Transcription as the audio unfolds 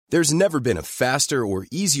There's never been a faster or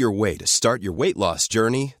easier way to start your weight loss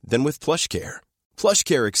journey than with PlushCare.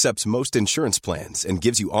 PlushCare accepts most insurance plans and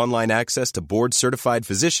gives you online access to board-certified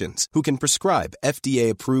physicians who can prescribe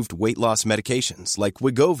FDA-approved weight loss medications like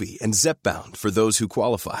Wegovy and Zepbound for those who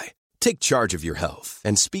qualify. Take charge of your health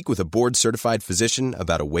and speak with a board-certified physician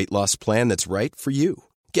about a weight loss plan that's right for you.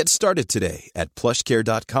 Get started today at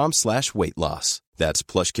plushcare.com/weight loss. That's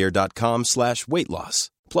plushcare.com/weight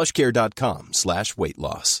loss. plushcare.com/weight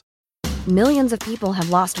loss. Millions of people have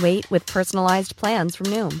lost weight with personalized plans from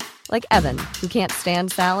Noom. Like Evan, who can't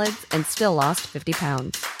stand salads and still lost 50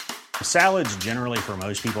 pounds. Salads generally for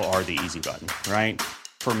most people are the easy button, right?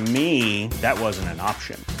 For me, that wasn't an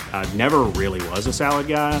option. I never really was a salad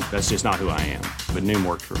guy. That's just not who I am. But Noom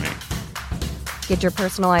worked for me. Get your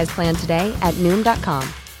personalized plan today at Noom.com.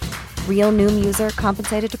 Real Noom user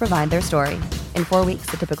compensated to provide their story. In 4 weeks,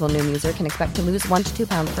 the typical Noom user can expect to lose 1 to 2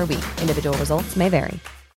 pounds per week. Individual results may vary.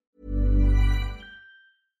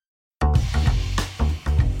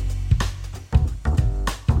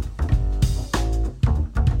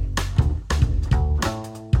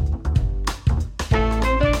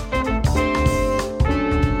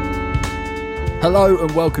 Hello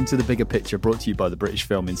and welcome to The Bigger Picture, brought to you by the British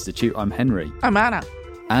Film Institute. I'm Henry. I'm Anna.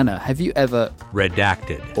 Anna, have you ever...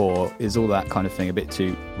 Redacted. Or is all that kind of thing a bit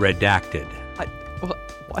too... Redacted.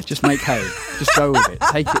 What? Just make hay. Just go with it.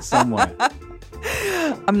 Take it somewhere.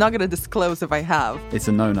 I'm not going to disclose if I have. It's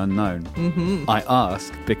a known unknown. Mm-hmm. I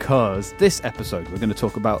ask because this episode we're going to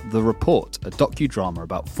talk about The Report, a docudrama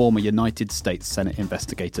about former United States Senate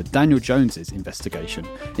investigator Daniel Jones's investigation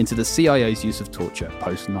into the CIA's use of torture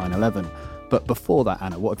post 9/11. But before that,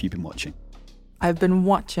 Anna, what have you been watching? I've been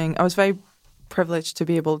watching... I was very privileged to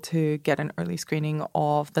be able to get an early screening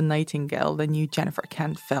of The Nightingale, the new Jennifer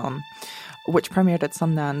Kent film, which premiered at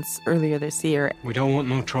Sundance earlier this year. We don't want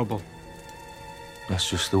no trouble. That's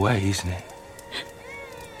just the way, isn't it?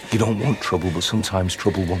 You don't want trouble, but sometimes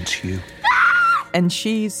trouble wants you. And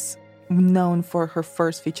she's known for her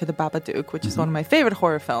first feature, The Babadook, which is one of my favorite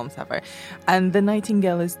horror films ever. And The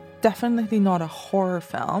Nightingale is definitely not a horror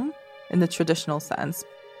film in the traditional sense,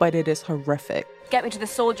 but it is horrific. Get me to the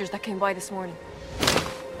soldiers that came by this morning.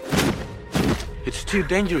 It's too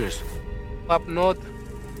dangerous. Up north,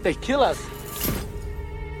 they kill us.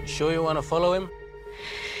 Sure you want to follow him?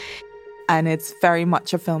 And it's very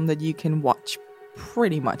much a film that you can watch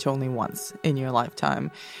pretty much only once in your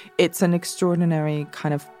lifetime. It's an extraordinary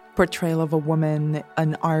kind of portrayal of a woman,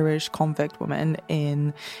 an Irish convict woman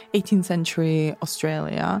in 18th century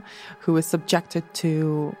Australia who is subjected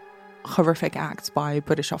to horrific acts by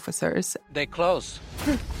British officers. They close.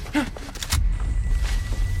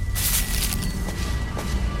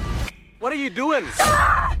 What are you doing?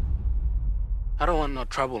 I don't want no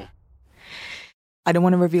trouble. I don't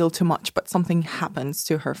want to reveal too much, but something happens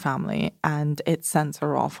to her family and it sends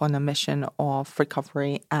her off on a mission of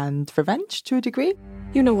recovery and revenge to a degree.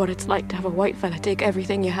 You know what it's like to have a white fella take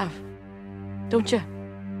everything you have, don't you?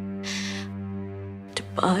 To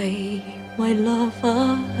buy my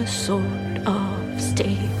lover a sword of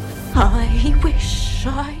steel. I wish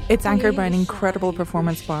I... It's anchored by an incredible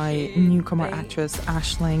performance by newcomer actress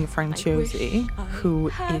Aisling Franciosi, who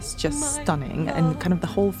is just stunning. And kind of the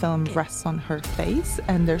whole film rests on her face.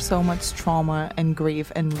 And there's so much trauma and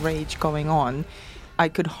grief and rage going on. I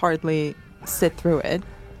could hardly sit through it,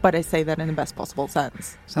 but I say that in the best possible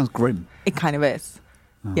sense. Sounds grim. It kind of is.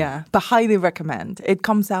 Oh. Yeah, but highly recommend. It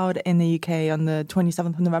comes out in the UK on the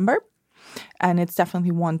 27th of November. And it's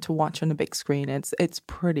definitely one to watch on the big screen. It's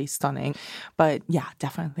pretty stunning. But yeah,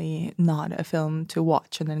 definitely not a film to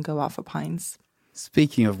watch and then go out for pints.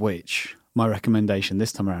 Speaking of which, my recommendation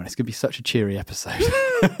this time around, it's going to be such a cheery episode.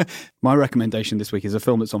 My recommendation this week is a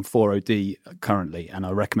film that's on 4OD currently, and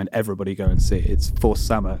I recommend everybody go and see it. It's For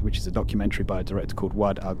Summer, which is a documentary by a director called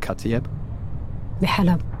Wad Al-Khatib.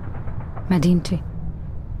 بحلب مدينتي.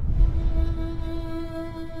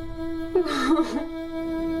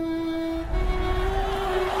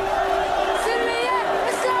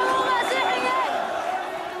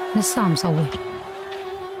 لسه عم صور.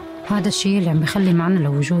 هذا الشيء اللي عم بيخلي معنى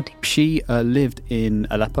لوجودي. She lived in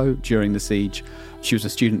Aleppo during the siege. She was a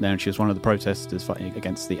student there and she was one of the protesters fighting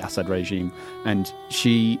against the Assad regime. And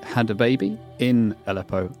she had a baby in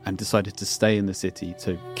Aleppo and decided to stay in the city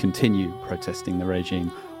to continue protesting the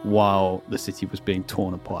regime while the city was being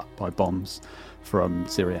torn apart by bombs from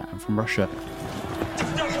Syria and from Russia.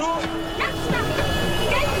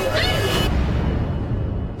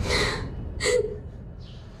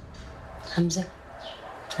 حمزة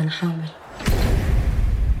أنا حامل.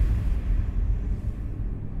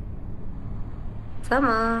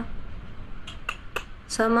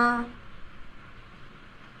 سما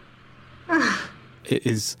It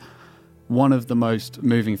is one of the most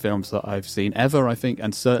moving films that I've seen ever, I think,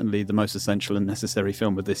 and certainly the most essential and necessary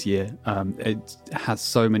film of this year. It has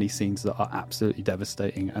so many scenes that are absolutely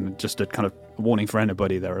devastating, and just a kind of warning for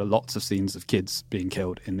anybody, there are lots of scenes of kids being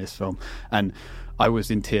killed in this film, and I was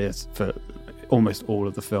in tears for almost all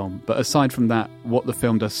of the film. But aside from that, what the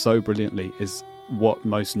film does so brilliantly is what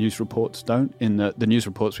most news reports don't. In the news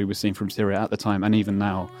reports we were seeing from Syria at the time, and even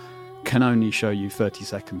now, can only show you 30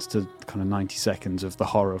 seconds to kind of 90 seconds of the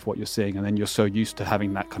horror of what you're seeing, and then you're so used to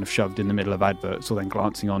having that kind of shoved in the middle of adverts, or then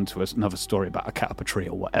glancing on to another story about a cat up a tree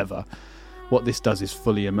or whatever. What this does is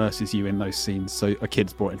fully immerses you in those scenes. So a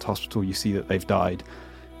kid's brought into hospital, you see that they've died,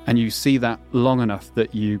 and you see that long enough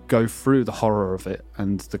that you go through the horror of it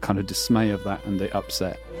and the kind of dismay of that and the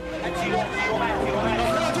upset.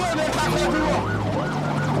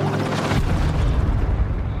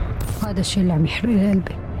 هذا الشيء اللي عم يحرق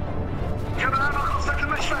قلبي.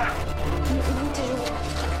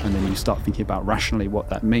 And then you start thinking about rationally what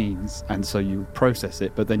that means, and so you process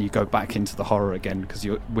it, but then you go back into the horror again because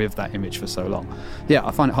you're with that image for so long. Yeah,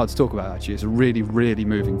 I find it hard to talk about, actually. It's a really, really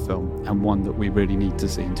moving film, and one that we really need to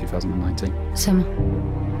see in 2019. سما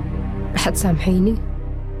رح تسامحيني؟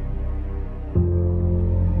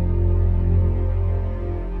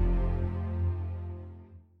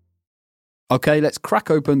 Okay, let's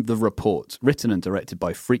crack open The Report. Written and directed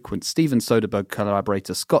by frequent Steven Soderbergh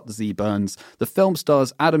collaborator Scott Z. Burns, the film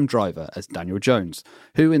stars Adam Driver as Daniel Jones,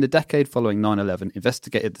 who in the decade following 9/11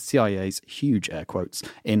 investigated the CIA's, huge air quotes,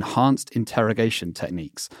 enhanced interrogation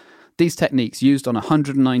techniques. These techniques, used on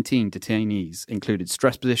 119 detainees, included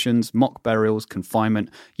stress positions, mock burials, confinement,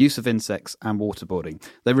 use of insects, and waterboarding.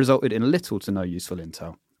 They resulted in little to no useful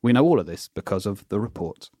intel. We know all of this because of The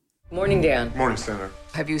Report. Morning, Dan. Morning, Senator.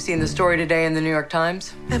 Have you seen the story today in the New York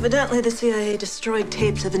Times? Evidently, the CIA destroyed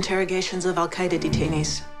tapes of interrogations of Al-Qaeda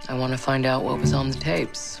detainees. I want to find out what was on the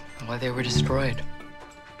tapes and why they were destroyed.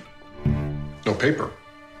 No paper.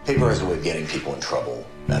 Paper is a way of getting people in trouble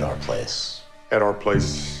at our place. At our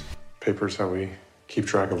place, paper is how we keep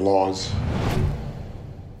track of laws.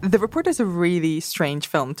 The Report is a really strange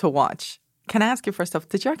film to watch. Can I ask you first off,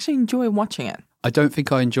 did you actually enjoy watching it? I don't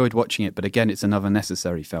think I enjoyed watching it, but again, it's another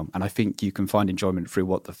necessary film. And I think you can find enjoyment through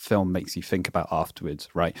what the film makes you think about afterwards,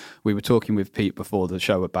 right? We were talking with Pete before the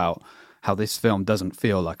show about how this film doesn't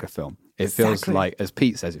feel like a film. It feels like, as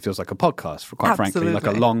Pete says, it feels like a podcast, quite frankly, like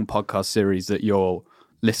a long podcast series that you're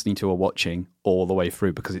listening to or watching all the way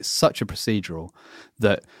through, because it's such a procedural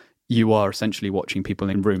that you are essentially watching people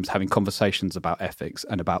in rooms having conversations about ethics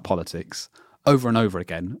and about politics over and over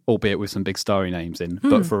again, albeit with some big starry names in,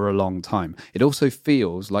 but for a long time. It also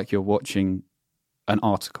feels like you're watching an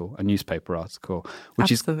article, a newspaper article,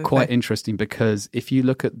 which is quite interesting, because if you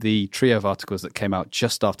look at the trio of articles that came out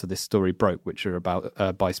just after this story broke, which are about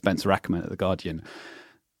by Spencer Ackerman at The Guardian,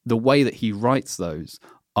 the way that he writes those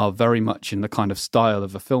are very much in the kind of style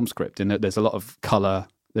of a film script, in that there's a lot of colour.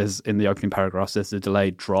 There's, in the opening paragraphs, there's a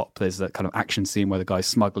delayed drop. There's that kind of action scene where the guy's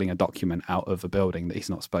smuggling a document out of a building that he's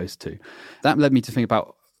not supposed to. That led me to think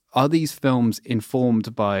about, are these films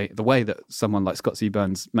informed by the way that someone like Scott Z.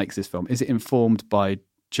 Burns makes this film? Is it informed by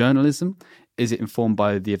journalism? Is it informed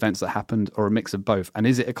by the events that happened, or a mix of both? And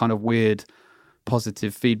is it a kind of weird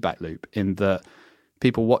positive feedback loop in that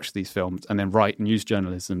people watch these films and then write news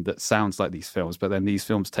journalism that sounds like these films, but then these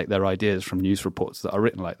films take their ideas from news reports that are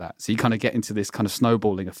written like that. So you kind of get into this kind of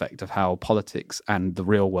snowballing effect of how politics and the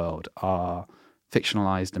real world are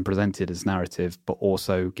fictionalized and presented as narrative, but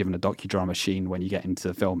also given a docudrama sheen when you get into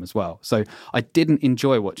the film as well. So I didn't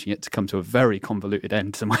enjoy watching it, to come to a very convoluted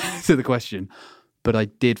end to the question, but I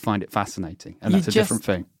did find it fascinating, and that's a different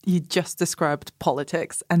thing. You just described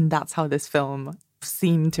politics, and that's how this film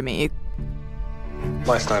seemed to me.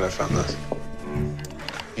 Last night I found this.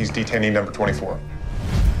 He's detainee number 24.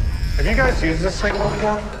 Have you guys used this thing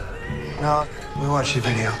before? No, we watched your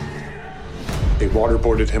video. They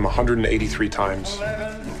waterboarded him 183 times.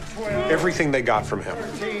 Everything they got from him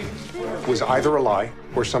was either a lie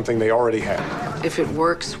or something they already had. If it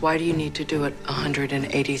works, why do you need to do it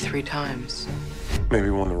 183 times?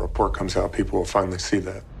 Maybe when the report comes out, people will finally see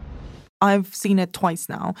that. I've seen it twice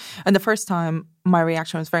now, and the first time my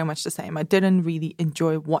reaction was very much the same. I didn't really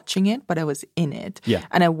enjoy watching it, but I was in it. Yeah.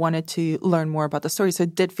 And I wanted to learn more about the story, so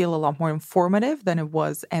it did feel a lot more informative than it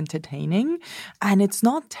was entertaining. And it's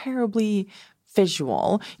not terribly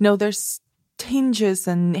visual. You know, there's tinges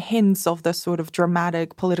and hints of the sort of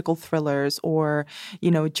dramatic political thrillers or,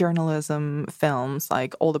 you know, journalism films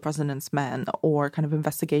like All the President's Men, or kind of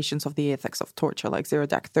investigations of the ethics of torture like Zero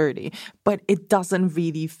Dark 30. But it doesn't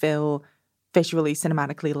really feel visually,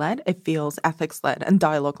 cinematically led. It feels ethics led and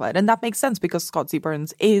dialogue led. And that makes sense because Scott Z.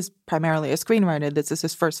 Burns is primarily a screenwriter. This is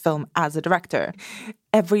his first film as a director.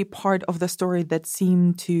 Every part of the story that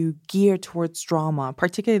seemed to gear towards drama,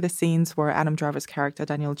 particularly the scenes where Adam Driver's character,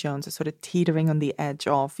 Daniel Jones, is sort of teetering on the edge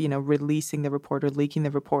of, releasing the report or leaking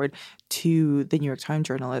the report to the New York Times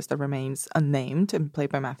journalist that remains unnamed and played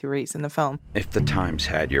by Matthew Rhys in the film. If the Times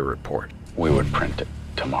had your report, we would print it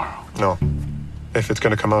tomorrow. No. If it's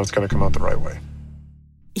going to come out, it's going to come out the right way.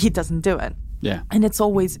 He doesn't do it. Yeah. And it's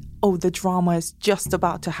always, the drama is just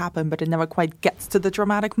about to happen, but it never quite gets to the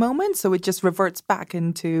dramatic moment. So it just reverts back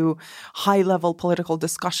into high-level political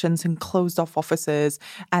discussions in closed-off offices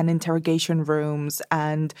and interrogation rooms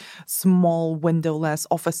and small windowless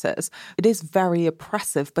offices. It is very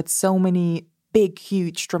oppressive, but so many big,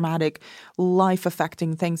 huge, dramatic,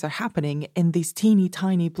 life-affecting things are happening in these teeny,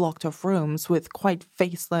 tiny blocked-off rooms with quite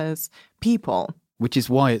faceless people. Which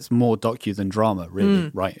is why it's more docu than drama,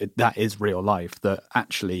 really, right? That is real life, that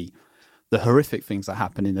actually the horrific things that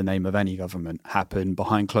happen in the name of any government happen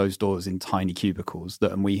behind closed doors in tiny cubicles,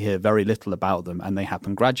 and we hear very little about them, and they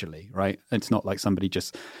happen gradually, right? It's not like somebody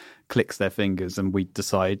just clicks their fingers and we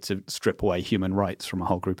decide to strip away human rights from a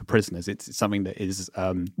whole group of prisoners. It's something that is,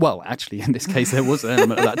 actually, in this case, there was an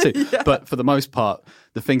element of that too. Yeah. But for the most part,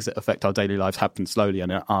 the things that affect our daily lives happen slowly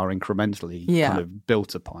and are incrementally kind of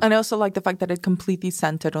built upon. And I also like the fact that it completely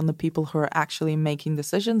centered on the people who are actually making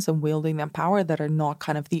decisions and wielding that power that are not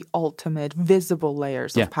kind of the ultimate visible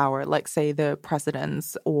layers of power, like, say, the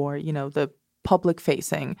presidents or, the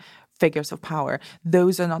public-facing figures of power.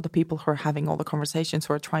 Those are not the people who are having all the conversations,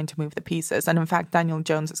 who are trying to move the pieces. And in fact, Daniel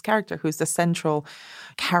Jones's character, who's the central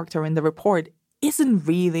character in the report, isn't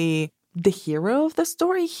really the hero of the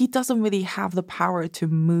story. He doesn't really have the power to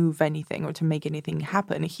move anything or to make anything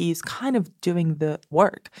happen. He's kind of doing the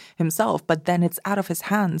work himself, but then it's out of his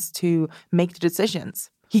hands to make the decisions.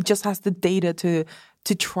 He just has the data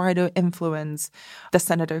to try to influence the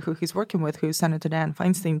senator who he's working with, who's Senator Dan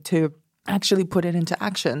Feinstein, to actually put it into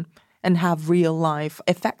action and have real life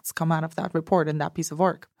effects come out of that report and that piece of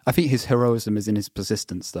work. I think his heroism is in his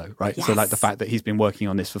persistence, though, right? Yes. So like the fact that he's been working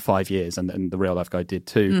on this for 5 years and the real life guy did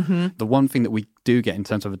too. Mm-hmm. The one thing that we do get in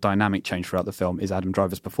terms of a dynamic change throughout the film is Adam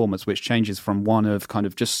Driver's performance, which changes from one of kind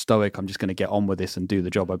of just stoic, I'm just going to get on with this and do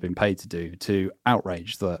the job I've been paid to do, to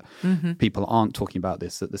outrage that people aren't talking about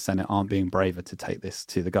this, that the Senate aren't being braver to take this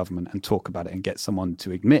to the government and talk about it and get someone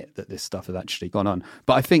to admit that this stuff has actually gone on.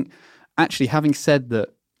 But I think actually having said that,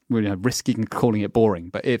 risking calling it boring,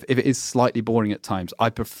 but if it is slightly boring at times, I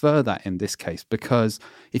prefer that in this case, because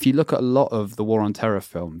if you look at a lot of the War on Terror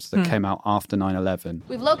films that came out after 9/11.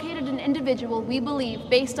 We've located an individual we believe,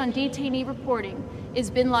 based on detainee reporting, is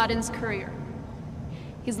bin Laden's courier.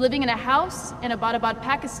 He's living in a house in Abbottabad,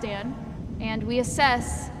 Pakistan, and we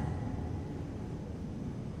assess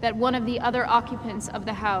that one of the other occupants of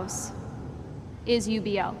the house is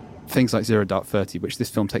UBL. Things like Zero Dark 30, which this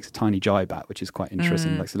film takes a tiny jibe at, which is quite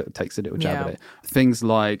interesting, takes a little jab at it. Things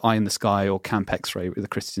like Eye in the Sky or Camp X-Ray with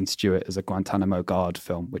Kristen Stewart as a Guantanamo Guard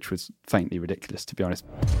film, which was faintly ridiculous, to be honest.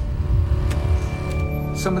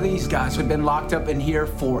 Some of these guys have been locked up in here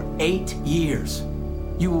for 8 years.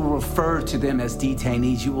 You will refer to them as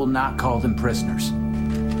detainees. You will not call them prisoners.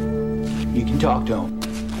 You can talk to them,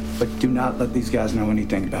 but do not let these guys know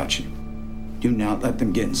anything about you. Do not let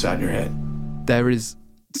them get inside your head. There is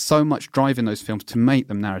so much drive in those films to make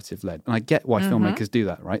them narrative-led. And I get why filmmakers do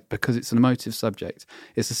that, right? Because it's an emotive subject.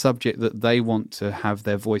 It's a subject that they want to have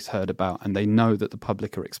their voice heard about, and they know that the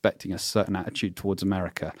public are expecting a certain attitude towards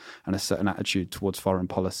America and a certain attitude towards foreign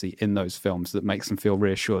policy in those films that makes them feel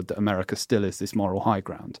reassured that America still is this moral high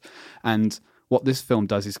ground. And what this film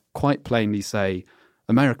does is quite plainly say,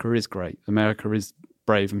 America is great, America is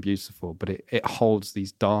brave and beautiful, but it holds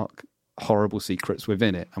these dark, horrible secrets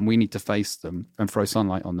within it, and we need to face them and throw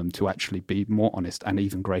sunlight on them to actually be more honest and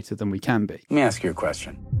even greater than we can be. Let me ask you a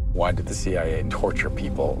question. Why did the CIA torture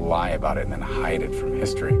people, lie about it, and then hide it from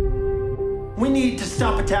history? We need to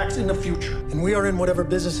stop attacks in the future, and we are in whatever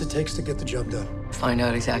business it takes to get the job done. Find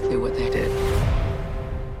out exactly what they did.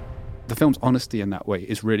 The film's honesty in that way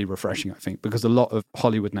is really refreshing, I think, because a lot of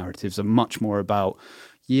Hollywood narratives are much more about,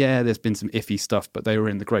 there's been some iffy stuff, but they were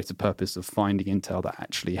in the greater purpose of finding intel that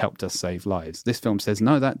actually helped us save lives. This film says,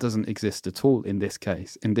 no, that doesn't exist at all in this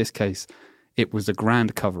case. In this case, It was a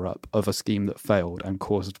grand cover-up of a scheme that failed and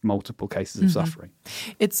caused multiple cases of suffering.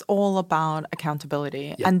 It's all about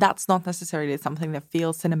accountability. Yeah. And that's not necessarily something that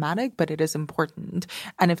feels cinematic, but it is important.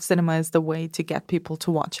 And if cinema is the way to get people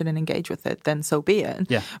to watch it and engage with it, then so be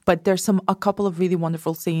it. Yeah. But there's a couple of really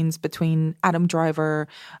wonderful scenes between Adam Driver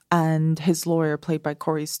and his lawyer, played by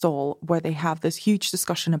Corey Stoll, where they have this huge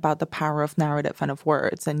discussion about the power of narrative and of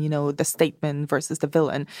words and, the statement versus the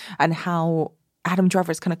villain, and how Adam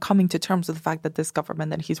Driver is kind of coming to terms with the fact that this government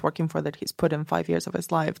that he's working for, that he's put in 5 years of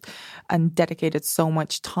his life and dedicated so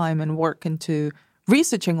much time and work into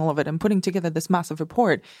researching all of it and putting together this massive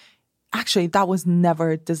report, actually that was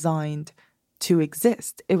never designed to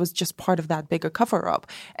exist. It was just part of that bigger cover-up.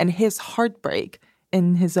 And his heartbreak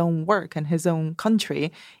in his own work and his own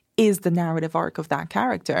country is the narrative arc of that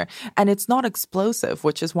character. And it's not explosive,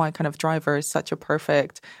 which is why kind of Driver is such a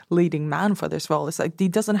perfect leading man for this role. It's like he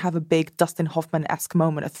doesn't have a big Dustin Hoffman-esque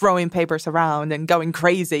moment of throwing papers around and going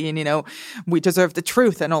crazy and, we deserve the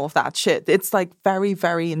truth and all of that shit. It's like very,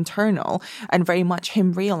 very internal and very much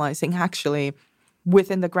him realizing actually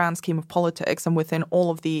within the grand scheme of politics and within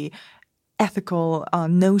all of the ethical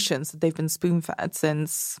notions that they've been spoon-fed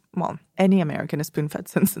since, any American is spoon-fed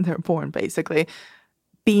since they're born, basically,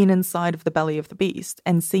 being inside of the belly of the beast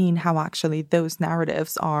and seeing how actually those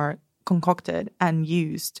narratives are concocted and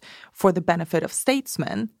used for the benefit of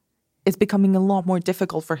statesmen is becoming a lot more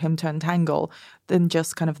difficult for him to untangle than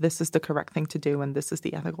just kind of this is the correct thing to do and this is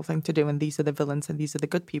the ethical thing to do and these are the villains and these are the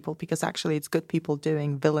good people, because actually it's good people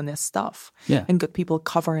doing villainous stuff and good people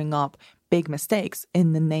covering up big mistakes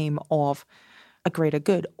in the name of a greater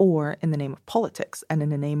good or in the name of politics and in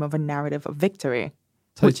the name of a narrative of victory.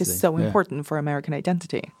 Totally. Which is so important for American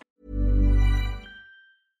identity.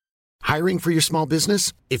 Hiring for your small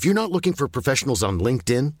business? If you're not looking for professionals on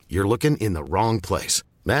LinkedIn, you're looking in the wrong place.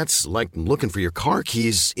 That's like looking for your car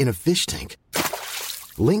keys in a fish tank.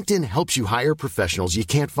 LinkedIn helps you hire professionals you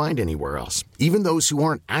can't find anywhere else, even those who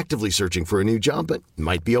aren't actively searching for a new job but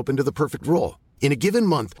might be open to the perfect role. In a given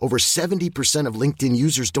month, over 70% of LinkedIn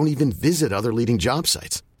users don't even visit other leading job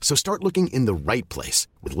sites. So start looking in the right place.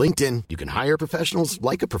 With LinkedIn, you can hire professionals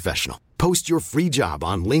like a professional. Post your free job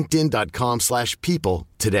on linkedin.com/people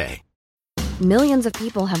today. Millions of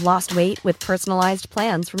people have lost weight with personalized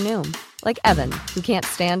plans from Noom. Like Evan, who can't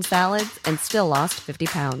stand salads and still lost 50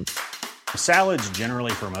 pounds. Salads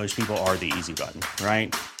generally for most people are the easy button,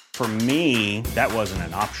 right? For me, that wasn't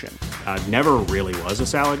an option. I never really was a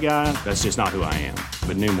salad guy. That's just not who I am.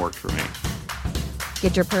 But Noom worked for me.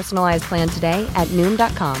 Get your personalized plan today at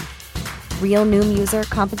Noom.com. Real Noom user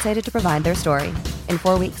compensated to provide their story. In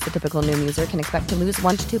 4 weeks, the typical Noom user can expect to lose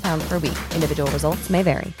 1 to 2 pounds per week. Individual results may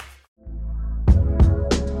vary.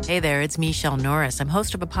 Hey there, it's Michelle Norris. I'm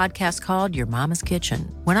host of a podcast called Your Mama's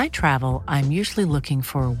Kitchen. When I travel, I'm usually looking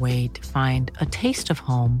for a way to find a taste of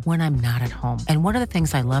home when I'm not at home. And one of the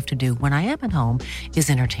things I love to do when I am at home is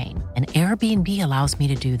entertain. And Airbnb allows me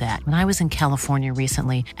to do that. When I was in California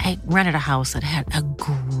recently, I rented a house that had a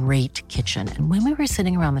great kitchen. And when we were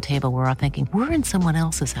sitting around the table, we were all thinking, we're in someone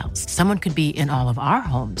else's house. Someone could be in all of our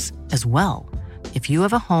homes as well. If you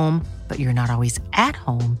have a home, but you're not always at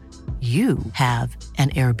home, you have an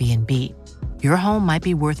Airbnb. Your home might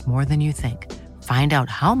be worth more than you think. Find out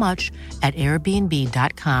how much at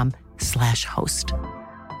airbnb.com/host.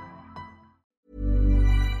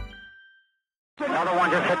 Another one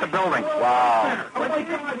just hit the building. Wow.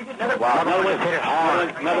 Another one hit it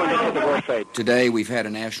hard. Another one just hit the World Trade. Today we've had a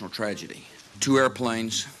national tragedy. 2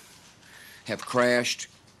 airplanes have crashed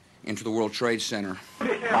into the World Trade Center.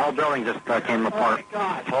 The whole building just came apart.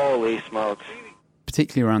 Holy smokes.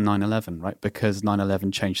 Particularly around 9/11, right? Because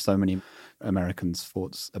 9/11 changed so many Americans'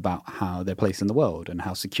 thoughts about how their place in the world and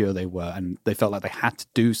how secure they were. And they felt like they had to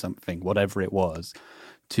do something, whatever it was,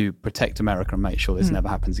 to protect America and make sure this never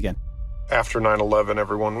happens again. After 9/11,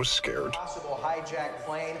 everyone was scared.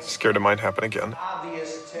 Scared it might happen again.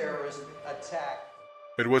 Obvious terrorist attack.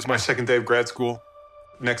 It was my second day of grad school.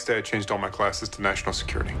 Next day, I changed all my classes to national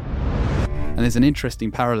security. And there's an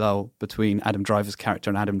interesting parallel between Adam Driver's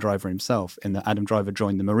character and Adam Driver himself, in that Adam Driver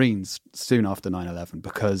joined the Marines soon after 9/11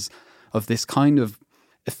 because of this kind of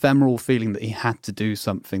ephemeral feeling that he had to do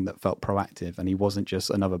something that felt proactive and he wasn't just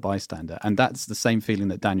another bystander. And that's the same feeling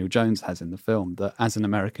that Daniel Jones has in the film, that as an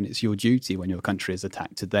American, it's your duty when your country is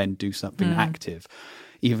attacked to then do something active,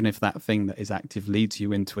 even if that thing that is active leads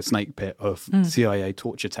you into a snake pit of CIA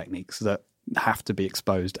torture techniques that have to be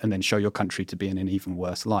exposed and then show your country to be in an even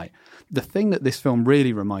worse light. The thing that this film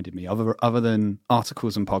really reminded me of, other than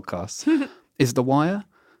articles and podcasts, is The Wire,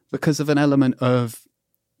 because of an element of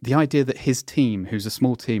the idea that his team, who's a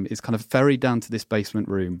small team, is kind of ferried down to this basement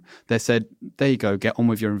room. They're said, there you go, get on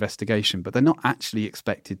with your investigation. But they're not actually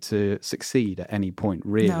expected to succeed at any point,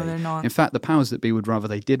 really. No, they're not. In fact, the powers that be would rather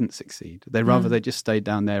they didn't succeed. They'd rather they just stayed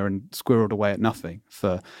down there and squirreled away at nothing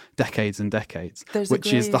for decades and decades,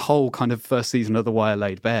 which is the whole kind of first season of The Wire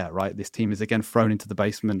laid bare, right? This team is again thrown into the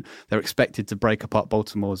basement. They're expected to break apart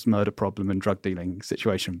Baltimore's murder problem and drug dealing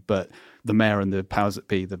situation. But the mayor and the powers that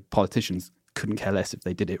be, the politicians, couldn't care less if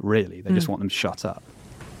they did it, really. They just want them to shut up.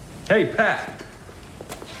 Hey, Pat.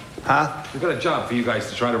 Huh? We've got a job for you guys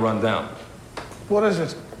to try to run down. What is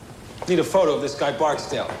it? Need a photo of this guy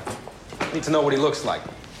Barksdale. Need to know what he looks like.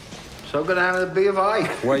 So go down to the B of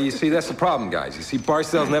I. Well, you see, that's the problem, guys. You see,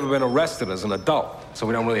 Barksdale's never been arrested as an adult, so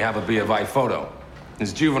we don't really have a B of I photo.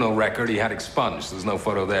 His juvenile record, he had expunged, so there's no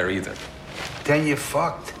photo there either. Then you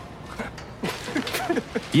fucked.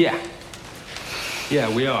 Yeah.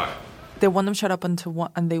 Yeah, we are. They want them shut up and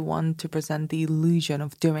they want to present the illusion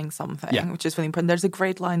of doing something, which is really important. There's a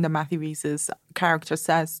great line that Matthew Rhys's character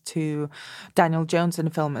says to Daniel Jones in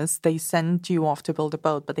the film is, they sent you off to build a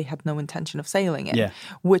boat, but they had no intention of sailing it,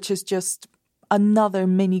 which is just another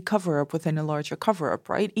mini cover-up within a larger cover-up,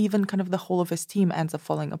 right? Even kind of the whole of his team ends up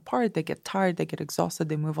falling apart. They get tired, they get exhausted,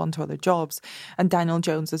 they move on to other jobs. And Daniel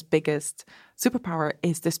Jones's biggest superpower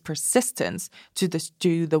is this persistence to just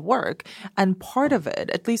do the work. And part of it,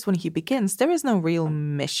 at least when he begins, there is no real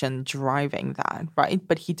mission driving that, right?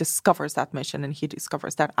 But he discovers that mission and he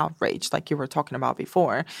discovers that outrage like you were talking about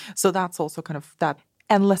before. So that's also kind of that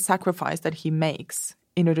endless sacrifice that he makes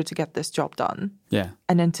in order to get this job done. Yeah.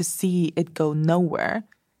 And then to see it go nowhere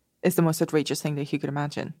is the most outrageous thing that he could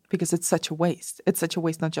imagine, because it's such a waste. It's such a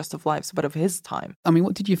waste not just of lives, but of his time. I mean,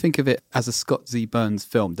 what did you think of it as a Scott Z. Burns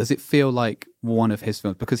film? Does it feel like one of his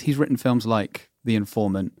films? Because he's written films like The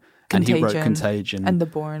Informant, Contagion, and he wrote Contagion. And The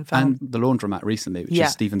Bourne film. And The Laundromat recently, which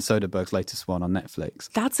is Steven Soderbergh's latest one on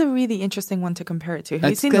Netflix. That's a really interesting one to compare it to. Have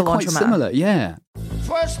you seen The Laundromat? Quite similar, yeah.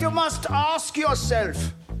 First you must ask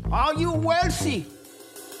yourself, are you wealthy?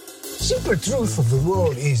 Simple truth of the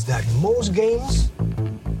world is that most games,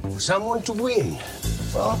 for someone to win,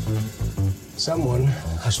 well, someone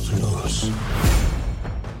has to lose.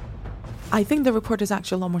 I think The Report is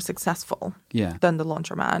actually a lot more successful than The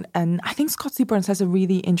Laundromat. And I think Scott Z. Burns has a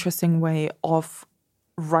really interesting way of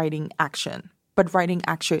writing action, but writing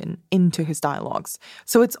action into his dialogues.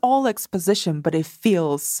 So it's all exposition, but it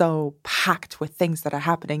feels so packed with things that are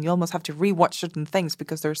happening. You almost have to rewatch certain things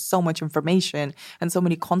because there's so much information and so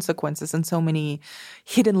many consequences and so many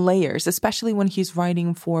hidden layers, especially when he's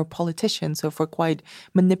writing for politicians or for quite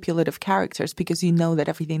manipulative characters, because you know that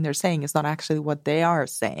everything they're saying is not actually what they are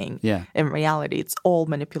saying. In reality, it's all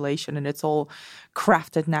manipulation and it's all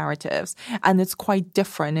crafted narratives. And it's quite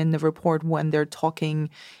different in The Report when they're talking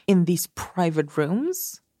in these private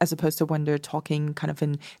rooms as opposed to when they're talking kind of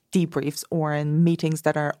in debriefs or in meetings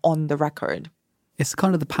that are on the record. It's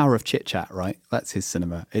kind of the power of chit-chat, right? That's his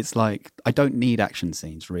cinema. It's like, I don't need action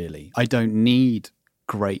scenes, really. I don't need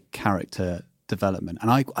great character development.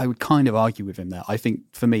 And I would kind of argue with him there. I think,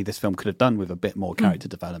 for me, this film could have done with a bit more character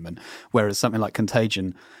development, whereas something like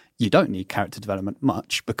Contagion, you don't need character development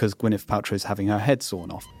much because Gwyneth Paltrow is having her head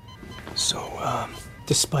sawn off. So,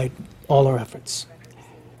 despite all our efforts,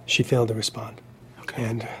 she failed to respond. Okay.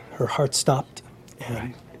 And her heart stopped,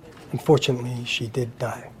 and unfortunately, she did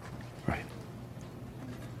die. Right.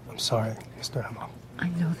 I'm sorry, Mr. Amoff. I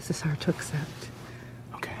know this is hard to accept.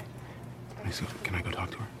 Okay. Can I go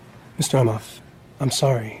talk to her? Mr. Amoff, I'm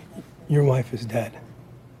sorry. Your wife is dead.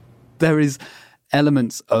 There is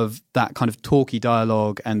elements of that kind of talky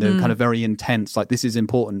dialogue and they're kind of very intense, like this is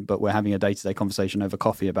important, but we're having a day-to-day conversation over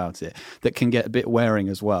coffee about it, that can get a bit wearing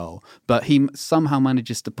as well. But he somehow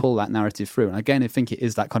manages to pull that narrative through. And again, I think it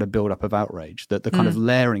is that kind of build-up of outrage, that the kind of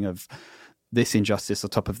layering of this injustice on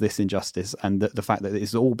top of this injustice, and the fact that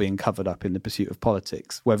it's all being covered up in the pursuit of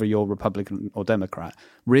politics, whether you're Republican or Democrat,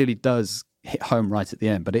 really does hit home right at the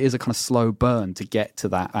end. But it is a kind of slow burn to get to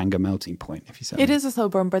that anger melting point, if you say. It is a slow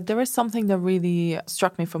burn, but there is something that really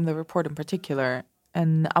struck me from The Report in particular,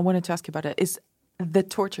 and I wanted to ask you about it, is the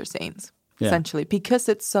torture scenes, essentially, because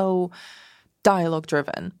it's so dialogue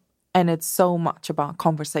driven. And it's so much about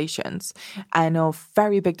conversations and of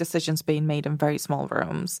very big decisions being made in very small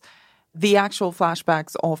rooms. The actual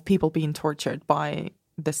flashbacks of people being tortured by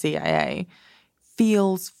the CIA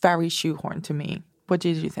feels very shoehorned to me. What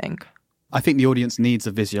did you think? I think the audience needs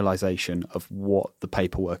a visualization of what the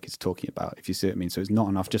paperwork is talking about, if you see what I mean. So it's not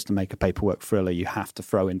enough just to make a paperwork thriller. You have to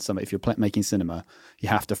throw in some, if you're making cinema, you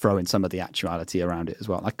have to throw in some of the actuality around it as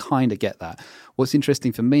well. I kind of get that. What's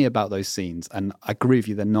interesting for me about those scenes, and I agree with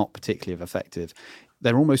you, they're not particularly effective,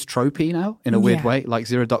 they're almost tropey now in a weird way. Like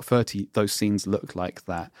 0 Dark 30, those scenes look like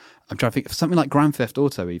that. I'm trying to think of something like Grand Theft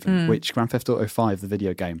Auto even, which Grand Theft Auto 5, the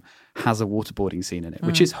video game, has a waterboarding scene in it,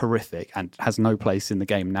 which is horrific and has no place in the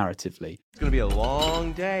game narratively. It's going to be a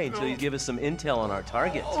long day until you give us some intel on our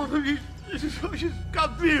targets. Oh, he's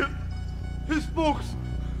got beer. He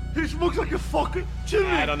smokes like a fucking chimney.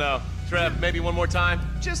 I don't know. Trev, maybe one more time,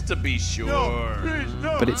 just to be sure. No, please,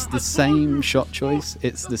 no. But it's the same shot choice.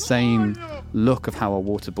 It's the same look of how a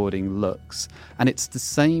waterboarding looks. And it's the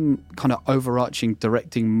same kind of overarching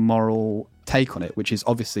directing moral take on it, which is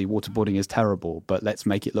obviously waterboarding is terrible, but let's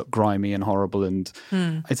make it look grimy and horrible. And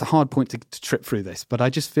it's a hard point to trip through this. But I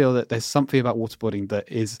just feel that there's something about waterboarding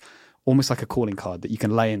that is almost like a calling card that you can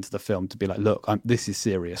lay into the film to be like, look, this is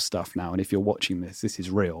serious stuff now. And if you're watching this is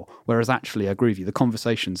real. Whereas actually, I agree with you, the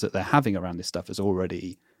conversations that they're having around this stuff has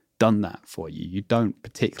already done that for you. You don't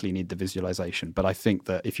particularly need the visualization. But I think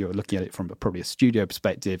that if you're looking at it from probably a studio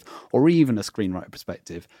perspective or even a screenwriter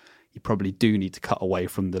perspective, you probably do need to cut away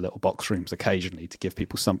from the little box rooms occasionally to give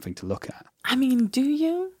people something to look at. I mean, do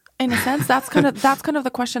you? In a sense, that's kind of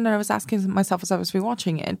the question that I was asking myself as I was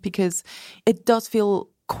rewatching it, because it does feel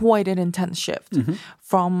quite an intense shift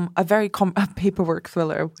from a very paperwork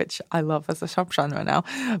thriller, which I love as a subgenre now,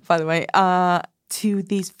 by the way, to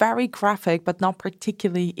these very graphic but not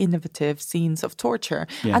particularly innovative scenes of torture.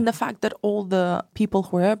 Yeah. And the fact that all the people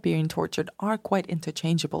who are being tortured are quite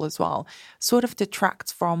interchangeable as well sort of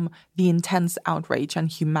detracts from the intense outrage and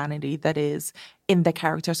humanity that is in the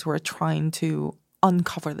characters who are trying to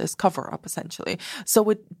uncover this cover-up, essentially. So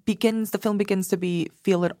the film begins to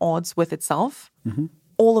feel at odds with itself.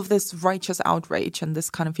 All of this righteous outrage and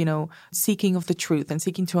this kind of, seeking of the truth and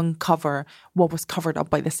seeking to uncover what was covered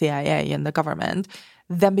up by the CIA and the government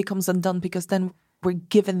then becomes undone, because then we're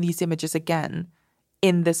given these images again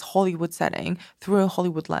in this Hollywood setting through a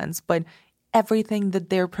Hollywood lens. But everything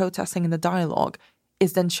that they're protesting in the dialogue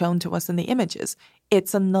is then shown to us in the images.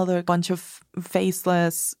 It's another bunch of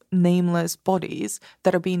faceless, nameless bodies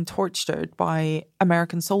that are being tortured by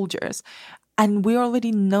American soldiers. And we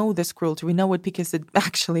already know this cruelty. We know it because it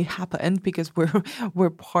actually happened, because we're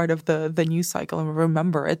part of the news cycle and we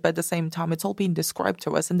remember it. But at the same time, it's all being described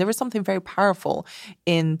to us. And there is something very powerful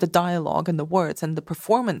in the dialogue and the words and the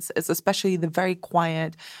performances, especially the very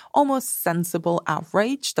quiet, almost sensible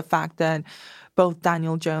outrage. The fact that both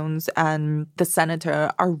Daniel Jones and the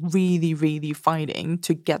senator are really, really fighting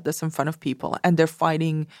to get this in front of people. And they're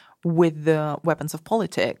fighting with the weapons of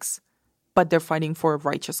politics, but they're fighting for a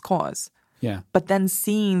righteous cause. Yeah. But then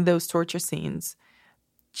seeing those torture scenes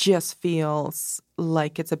just feels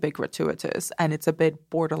like it's a bit gratuitous and it's a bit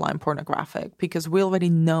borderline pornographic, because we already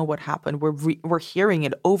know what happened. We're hearing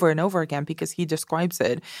it over and over again because he describes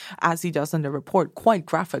it, as he does in the report, quite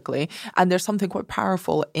graphically. And there's something quite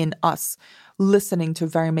powerful in us listening to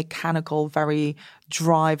very mechanical, very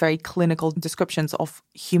dry, very clinical descriptions of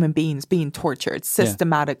human beings being tortured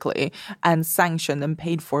systematically and sanctioned and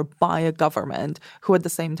paid for by a government who at the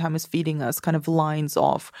same time is feeding us kind of lines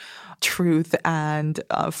of truth and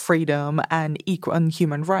freedom and equal and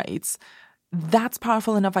human rights. That's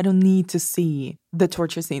powerful enough. I don't need to see the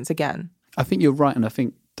torture scenes again. I think you're right, and I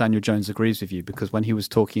think Daniel Jones agrees with you, because when he was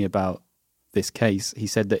talking about this case, he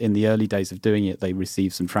said that in the early days of doing it, they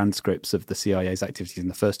received some transcripts of the CIA's activities in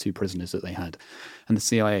the first 2 prisoners that they had. And the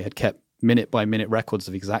CIA had kept minute-by-minute records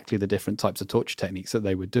of exactly the different types of torture techniques that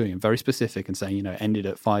they were doing, and very specific, and saying, it ended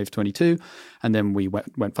at 5:22, and then we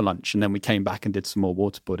went for lunch, and then we came back and did some more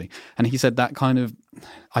waterboarding. And he said that kind of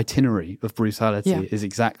itinerary of brutality is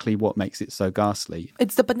exactly what makes it so ghastly.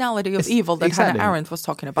 It's the banality of evil that Hannah Arendt was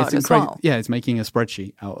talking about as well. Yeah, it's making a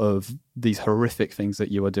spreadsheet out of these horrific things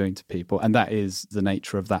that you are doing to people, and that is the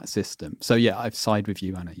nature of that system. So yeah, I've sided with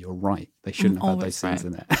you, Anna. You're right. They shouldn't have had those scenes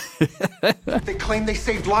in there. They claim they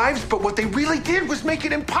saved lives, but what they really did was make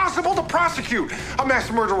it impossible to prosecute a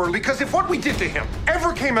mass murderer, because if what we did to him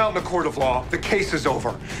ever came out in a court of law, the case is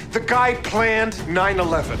over. The guy planned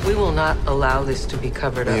 9/11. We will not allow this to be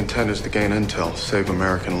covered up. The intent is to gain intel, save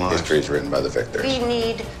American lives. History is written by the victors. We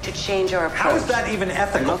need to change our approach. How is that even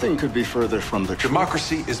ethical? Nothing could be further from the truth.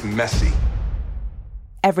 Democracy is messy.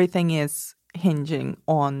 Everything is hinging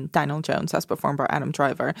on Daniel Jones, as performed by Adam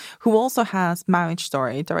Driver, who also has Marriage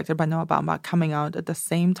Story, directed by Noah Baumbach, coming out at the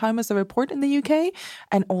same time as The Report in the UK,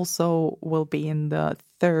 and also will be in the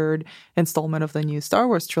 3rd installment of the new Star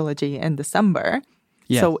Wars trilogy in December.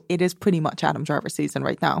 Yeah. So it is pretty much Adam Driver season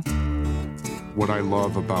right now. What I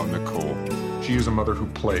love about Nicole, she is a mother who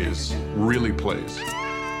plays, really plays.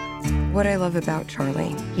 What I love about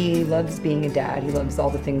Charlie, he loves being a dad. He loves all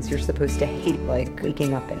the things you're supposed to hate, like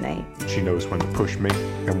waking up at night. She knows when to push me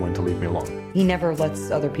and when to leave me alone. He never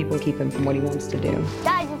lets other people keep him from what he wants to do.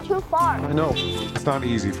 Dad, you're too far. I know. It's not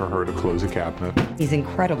easy for her to close a cabinet. He's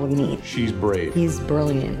incredibly neat. She's brave. He's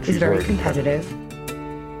brilliant. He's very competitive.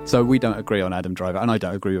 So we don't agree on Adam Driver, and I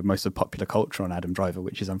don't agree with most of popular culture on Adam Driver,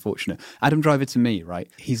 which is unfortunate. Adam Driver, to me, right,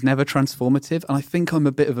 he's never transformative, and I think I'm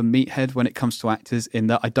a bit of a meathead when it comes to actors in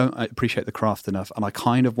that I don't appreciate the craft enough, and I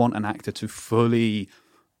kind of want an actor to fully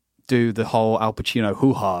do the whole Al Pacino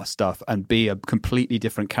hoo-ha stuff and be a completely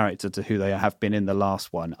different character to who they have been in the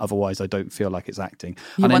last one. Otherwise, I don't feel like it's acting.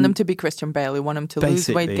 You want them to be Christian Bale. You want them to lose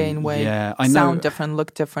weight, gain weight, sound different,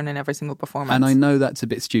 look different in every single performance. And I know that's a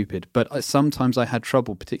bit stupid, but sometimes I had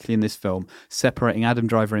trouble, particularly in this film, separating Adam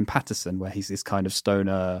Driver in Patterson, where he's this kind of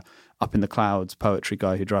stoner, up in the clouds poetry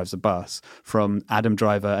guy who drives a bus, from Adam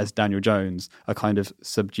Driver as Daniel Jones, a kind of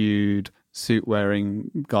subdued, suit-wearing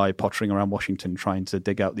guy pottering around Washington trying to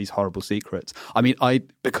dig out these horrible secrets. I mean,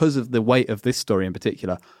 because of the weight of this story in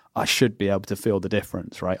particular, I should be able to feel the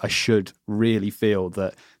difference, right? I should really feel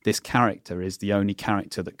that this character is the only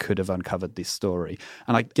character that could have uncovered this story.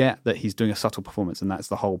 And I get that he's doing a subtle performance and that's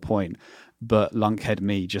the whole point. But lunkhead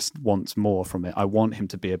me just wants more from it. I want him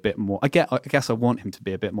to be a bit more... I guess I want him to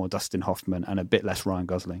be a bit more Dustin Hoffman and a bit less Ryan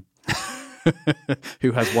Gosling.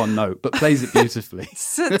 Who has one note but plays it beautifully.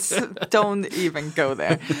 Don't even go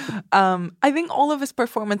there. I think all of his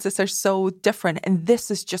performances are so different, and this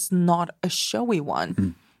is just not a showy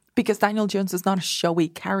one. Because Daniel Jones is not a showy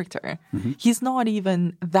character. He's not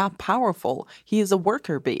even that powerful. He is a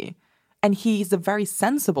worker bee. And he's a very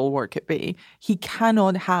sensible worker bee. He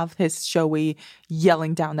cannot have his showy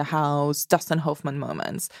yelling down the house, Dustin Hoffman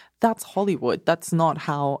moments. That's Hollywood. That's not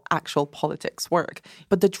how actual politics work.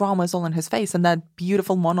 But the drama is all in his face. And that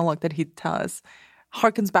beautiful monologue that he does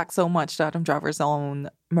harkens back so much to Adam Driver's own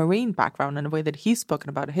Marine background and the way that he's spoken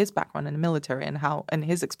about his background in the military and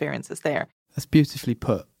his experiences there. That's beautifully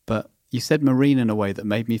put. But you said marine in a way that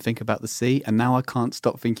made me think about the sea, and now I can't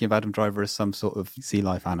stop thinking of Adam Driver as some sort of sea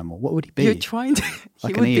life animal. What would he be? You're trying to...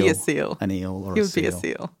 Like he would be a seal. An eel or he a would seal. Be a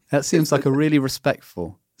seal. That seems like a really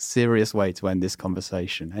respectful, serious way to end this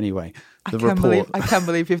conversation. Anyway, the report... I can't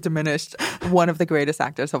believe you've diminished one of the greatest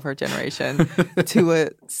actors of our generation to a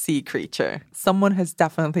sea creature. Someone has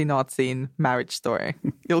definitely not seen Marriage Story.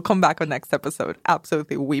 You'll come back on next episode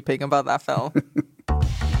absolutely weeping about that film.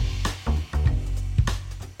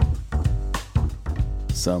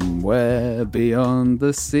 Somewhere beyond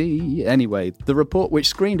the sea. Anyway, the report, which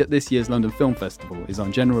screened at this year's London Film Festival, is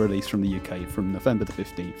on general release from the UK from November the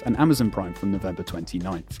 15th and Amazon Prime from November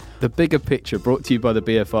 29th. The Bigger Picture, brought to you by the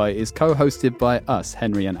BFI, is co-hosted by us,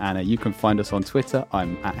 Henry and Anna. You can find us on Twitter.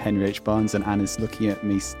 I'm at Henry H. Barnes, and Anna's looking at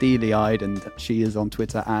me steely-eyed, and she is on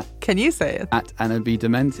Twitter at... Can you say it? At Anna B.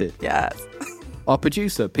 Demented. Yes. Our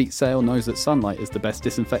producer, Pete Sale, knows that sunlight is the best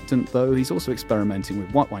disinfectant, though he's also experimenting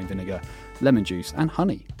with white wine vinegar, lemon juice and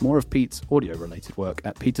honey. More of Pete's audio-related work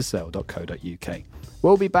at petersale.co.uk.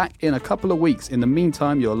 We'll be back in a couple of weeks. In the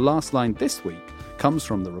meantime, your last line this week comes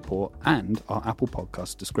from the report and our Apple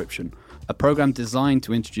Podcast description, a program designed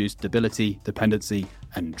to introduce debility, dependency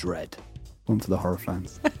and dread. One for the horror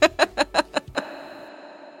fans.